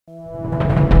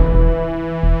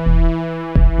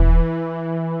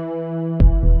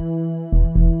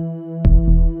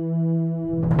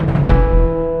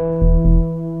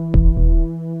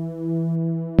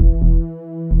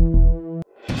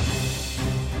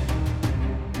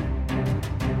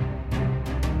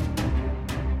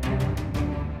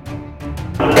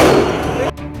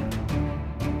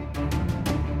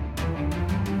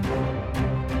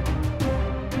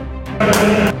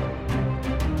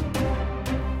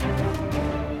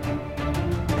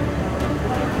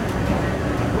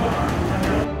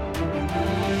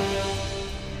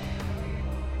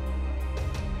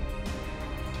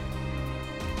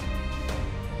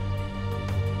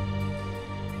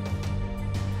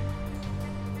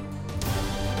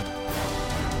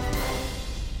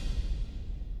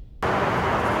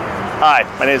Hi,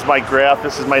 my name is Mike Graff.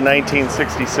 This is my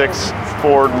 1966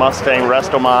 Ford Mustang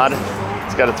Resto Mod.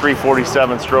 It's got a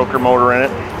 347 stroker motor in it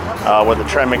with a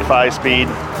Tremec 5-speed.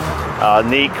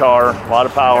 Neat car, a lot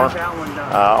of power.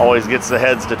 Always gets the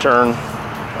heads to turn.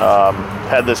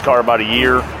 Had this car about a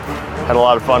year. Had a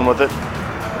lot of fun with it.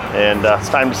 And it's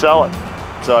time to sell it.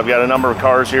 So I've got a number of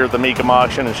cars here at the Mecum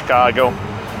auction in Chicago.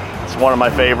 It's one of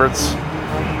my favorites.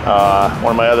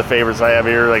 One of my other favorites I have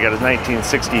here, I got a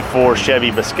 1964 Chevy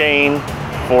Biscayne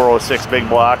 406 big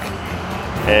block,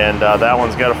 and that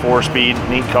one's got a 4-speed,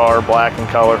 neat car, black in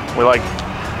color. We like,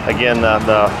 again,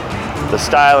 the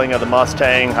styling of the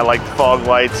Mustang. I like the fog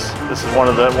lights. This is one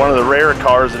of the rare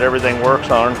cars that everything works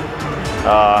on.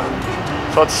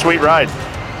 So it's a sweet ride.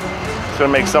 It's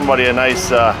going to make somebody a nice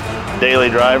daily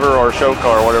driver or show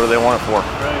car, whatever they want it for.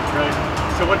 Right.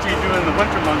 So what do you do in the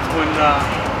winter months when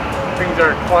things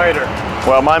are quieter?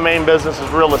 Well, my main business is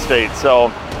real estate,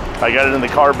 so I got into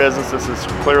the car business. This is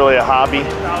clearly a hobby.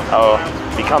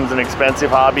 Becomes an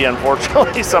expensive hobby,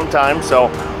 unfortunately, sometimes. So,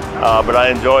 but I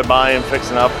enjoy buying and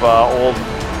fixing up old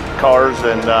cars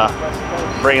and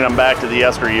bringing them back to the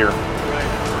yesteryear. Right.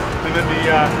 And then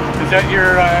is that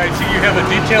your? I see you have a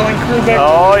detailing crew back there?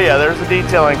 Oh yeah, there's a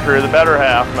detailing crew. The better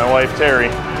half, my wife Terry.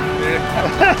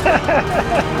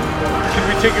 Can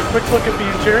we take a quick look at the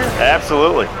interior?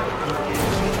 Absolutely.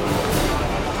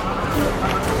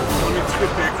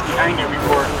 Behind you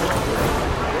before.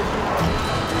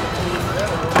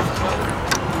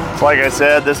 So like I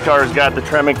said, this car's got the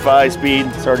Tremec 5-speed.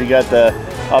 It's already got the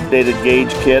updated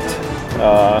gauge kit.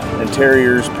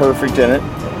 Interior's perfect in it.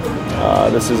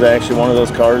 This is actually one of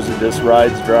those cars that just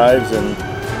rides, drives, and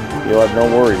you'll have no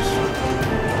worries.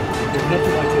 There's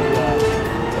nothing like the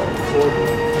Ford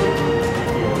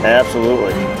Mustang.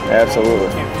 Absolutely, absolutely.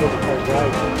 You can't feel the car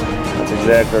drive. That's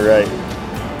exactly right.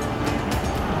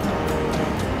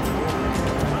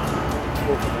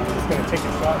 Going to take a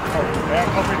shot back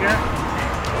over here.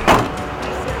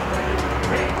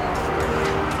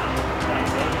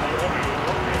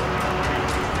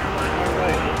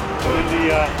 Alright, so in the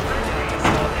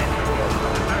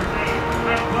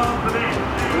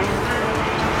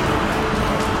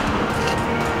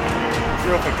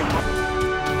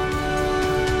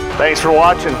Thanks for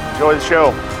watching. Enjoy the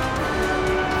show.